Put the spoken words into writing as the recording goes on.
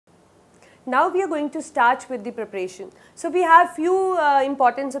Now we are going to start with the preparation. So we have few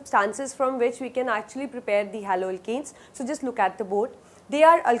important substances from which we can actually prepare the haloalkenes. So just look at the board. They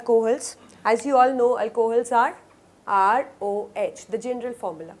are alcohols. As you all know, alcohols are ROH, the general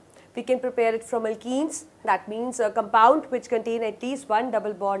formula. We can prepare it from alkenes, that means a compound which contain at least one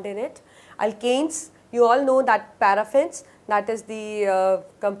double bond in it. Alkanes, you all know that paraffins, that is the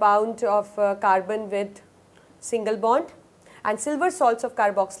compound of carbon with single bond, and silver salts of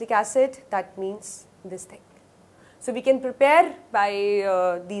carboxylic acid, that means this thing. So we can prepare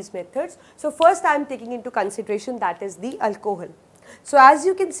by these methods. So first I am taking into consideration that is the alcohol. So as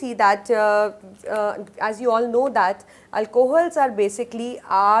you can see that, as you all know that alcohols are basically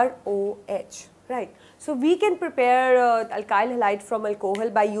ROH, right. So we can prepare alkyl halide from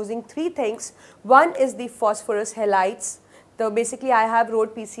alcohol by using three things. One is the phosphorus halides. So basically I have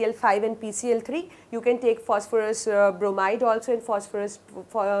wrote PCl5 and PCl3. You can take phosphorus bromide also and phosphorus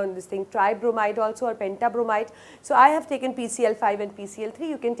this thing tribromide also or pentabromide. So I have taken PCl5 and PCl3.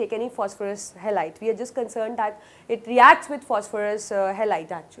 You can take any phosphorus halide. We are just concerned that it reacts with phosphorus halide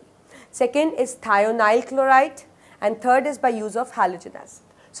actually. Second is thionyl chloride, and third is by use of halogen acid.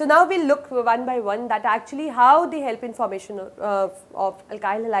 So now we will look one by one that actually how they help in formation of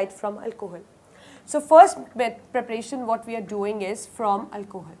alkyl halide from alcohol. So first preparation what we are doing is from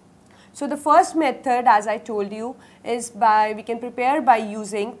alcohol. So the first method, as I told you, is we can prepare by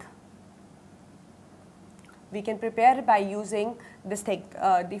using this thing,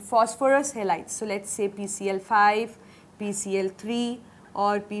 the phosphorus halides. So let's say PCl5, PCl3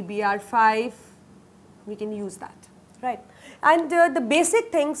 or PBr5, we can use that, right. And the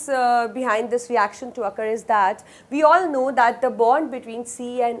basic things behind this reaction to occur is that we all know that the bond between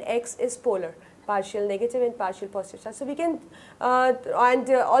C and X is polar, partial negative and partial positive charge. So we can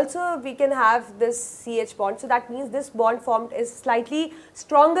also we can have this CH bond. So that means this bond formed is slightly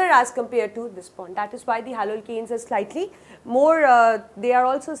stronger as compared to this bond. That is why the haloalkenes are slightly more, they are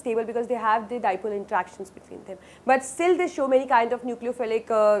also stable because they have the dipole interactions between them. But still they show many kind of nucleophilic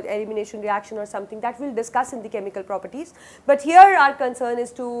elimination reaction or something that we will discuss in the chemical properties. But here our concern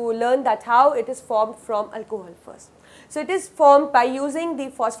is to learn that how it is formed from alcohol first. So it is formed by using the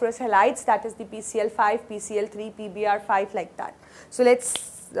phosphorus halides, that is the PCl5, PCl3, PBr5 like that. So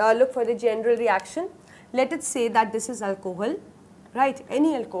let's look for the general reaction. Let us say that this is alcohol, right,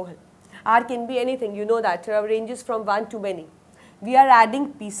 any alcohol. R can be anything, you know that, ranges from 1 to many. We are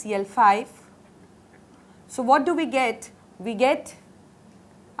adding PCl5. So what do we get? We get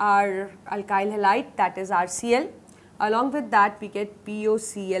our alkyl halide, that is RCl. Along with that we get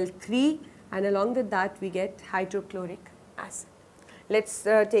POCl3. And along with that we get hydrochloric acid. Let's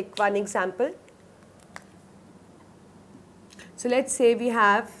take one example. So let's say we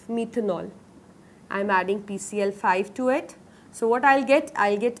have methanol. I am adding PCl5 to it. So what I'll get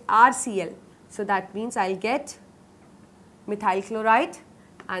RCl. So that means I'll get methyl chloride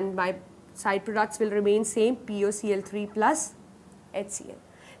and my side products will remain same, POCl3 plus HCl.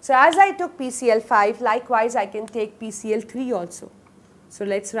 So as I took PCl5, likewise I can take PCl3 also. So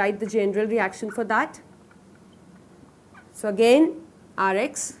let's write the general reaction for that. So again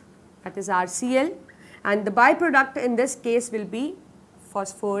Rx, that is RCl, and the byproduct in this case will be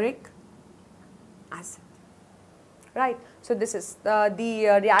phosphoric acid, right. So this is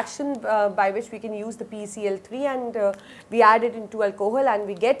the reaction by which we can use the PCl3 and we add it into alcohol and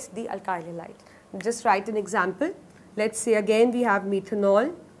we get the alkyl halide. Just write an example. Let's say again we have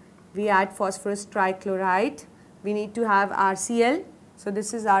methanol, we add phosphorus trichloride, we need to have RCl. So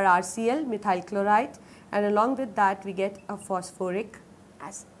this is our RCl, methyl chloride, and along with that we get a phosphoric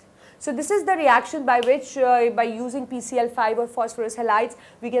acid. So this is the reaction by which by using PCl5 or phosphorus halides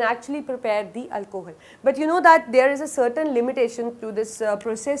we can actually prepare the alcohol. But you know that there is a certain limitation to this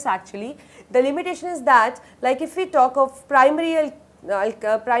process actually. The limitation is that, like if we talk of primary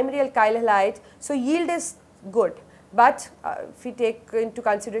alkyl halide, so yield is good. But if we take into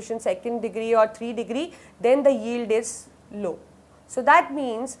consideration 2nd degree or 3rd degree, then the yield is low. So that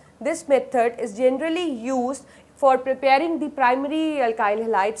means this method is generally used for preparing the primary alkyl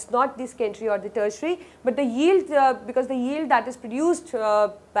halides, not the secondary or the tertiary, but the yield, because the yield that is produced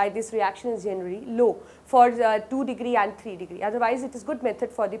by this reaction is generally low for 2 degree and 3 degree. Otherwise, it is good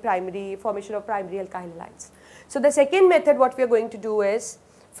method for the primary formation of primary alkyl halides. So the second method what we are going to do is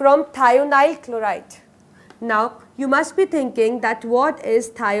from thionyl chloride. Now you must be thinking that what is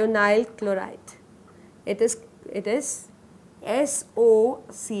thionyl chloride? It is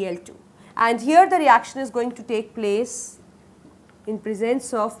SOCl2, and here the reaction is going to take place in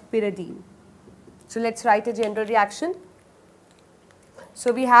presence of pyridine. So let's write a general reaction.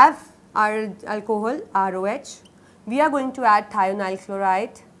 So we have our alcohol ROH, we are going to add thionyl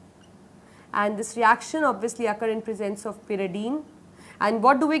chloride, and this reaction obviously occur in presence of pyridine. And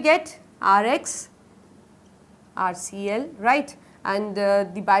what do we get? RX, RCl, right? And the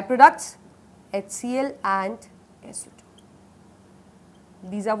byproducts HCl and SO2.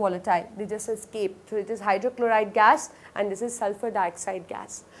 These are volatile, they just escape. So it is hydrochloride gas and this is sulfur dioxide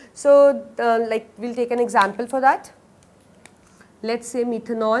gas. So like we'll take an example for that. Let's say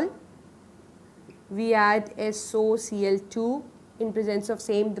methanol, we add SOCl2 in presence of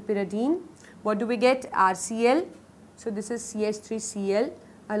same the pyridine. What do we get? RCl. So this is CH3Cl.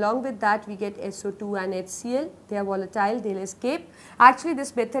 Along with that we get SO2 and HCl. They are volatile, they will escape. Actually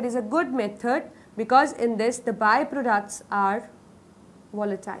this method is a good method because in this the byproducts are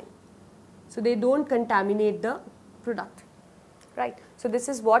volatile. So they don't contaminate the product, right. So this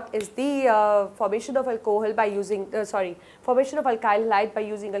is what is the formation of alcohol by using, formation of alkyl halide by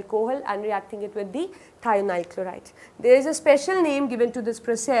using alcohol and reacting it with the thionyl chloride. There is a special name given to this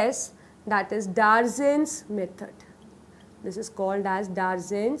process, that is Darzin's method. This is called as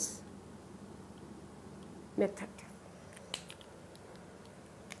Darzin's method.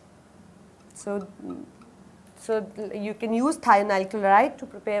 So you can use thionyl chloride to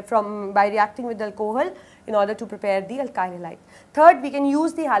prepare by reacting with alcohol in order to prepare the alkyl halide. Third, we can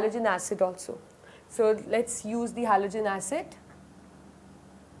use the halogen acid also. So let's use the halogen acid.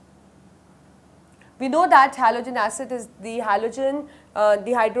 We know that halogen acid is the halogen,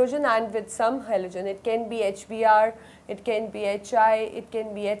 the hydrogen and with some halogen. It can be HBr, it can be HI, it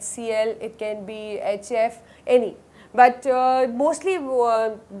can be HCl, it can be HF, any. But mostly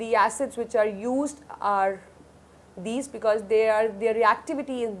the acids which are used are these because their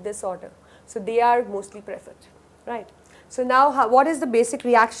reactivity in this order. So they are mostly preferred, right. So now what is the basic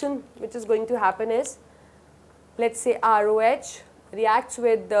reaction which is going to happen is, let's say ROH reacts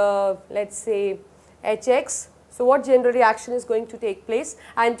with let's say HX. So what general reaction is going to take place?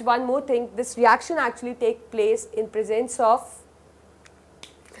 And one more thing, this reaction actually takes place in presence of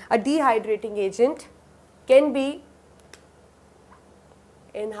a dehydrating agent, can be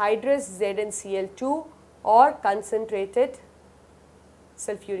anhydrous ZnCl2 or concentrated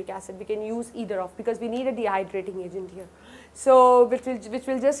sulfuric acid. We can use either of because we need a dehydrating agent here. So which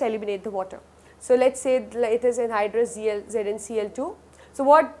will just eliminate the water. So let's say it is anhydrous ZnCl2. So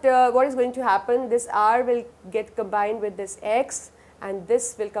what is going to happen? This R will get combined with this X and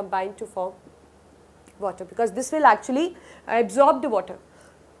this will combine to form water because this will actually absorb the water.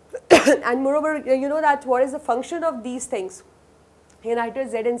 And moreover, you know that what is the function of these things?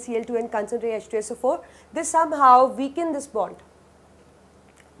 Anhydrous ZnCl2 and concentrated H2SO4, this somehow weaken this bond.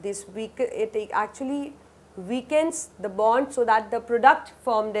 It actually weakens the bond so that the product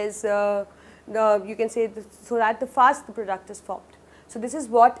formed is, you can say, so that the product is formed. So this is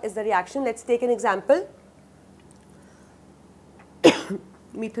what is the reaction. Let's take an example.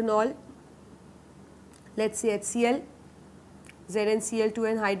 Methanol, let's say HCl, ZnCl2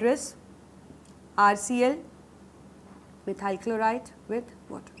 anhydrous, RCl, methyl chloride with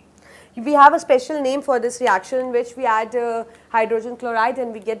water. We have a special name for this reaction in which we add hydrogen chloride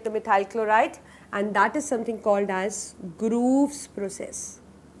and we get the methyl chloride, and that is something called as Groove's process.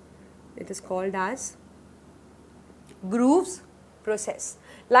 It is called as Groove's process.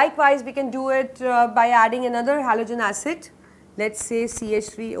 Likewise, we can do it by adding another halogen acid. Let's say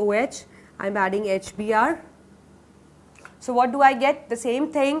CH3OH, I am adding HBr. So what do I get? The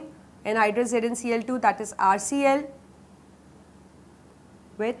same thing, anhydrous ZnCl2, that is RCl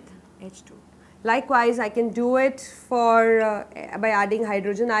with H2. Likewise, I can do it for by adding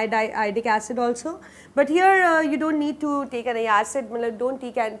hydrogen iodic acid also. But here you don't need to take any acid, don't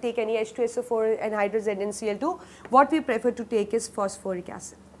take any H2SO4 anhydrous ZnCl2. What we prefer to take is phosphoric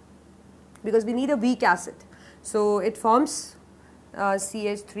acid because we need a weak acid. So it forms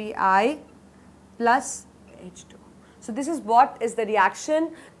CH3I plus H2. So this is what is the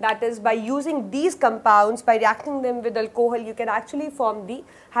reaction, that is by using these compounds, by reacting them with alcohol, you can actually form the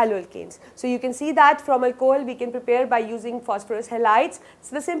haloalkenes. So you can see that from alcohol we can prepare by using phosphorus halides.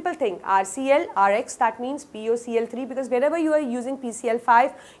 So the simple thing, RCl, RX, that means POCl3, because whenever you are using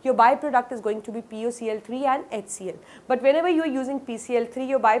PCl5, your byproduct is going to be POCl3 and HCl. But whenever you are using PCl3,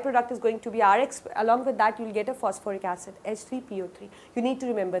 your byproduct is going to be RX. Along with that, you will get a phosphoric acid, H3PO3. You need to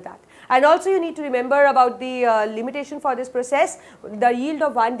remember that. And also you need to remember about the limitation for this process. The yield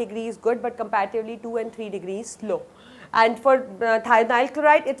of 1 degree is good, but comparatively 2 and 3 degrees low. And for thionyl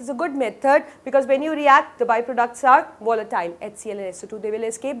chloride, it is a good method because when you react, the byproducts are volatile, HCl and SO2. They will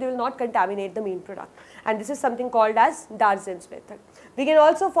escape, they will not contaminate the main product. And this is something called as Darzin's method. We can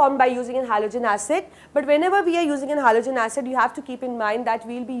also form by using a halogen acid, but whenever we are using a halogen acid, you have to keep in mind that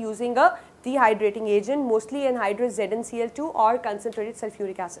we will be using a dehydrating agent, mostly anhydrous ZnCl2 or concentrated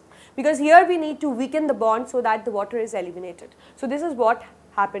sulfuric acid, because here we need to weaken the bond so that the water is eliminated. So this is what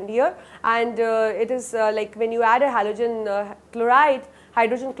happened here, and it is like when you add a halogen chloride,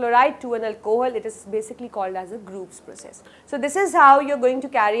 hydrogen chloride to an alcohol, it is basically called as a groups process. So this is how you are going to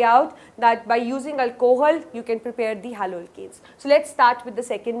carry out that. By using alcohol you can prepare the haloalkenes. So let's start with the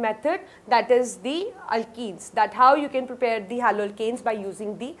second method, that is the alkenes, that how you can prepare the haloalkenes by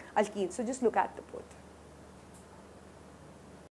using the alkenes. So just look at the board.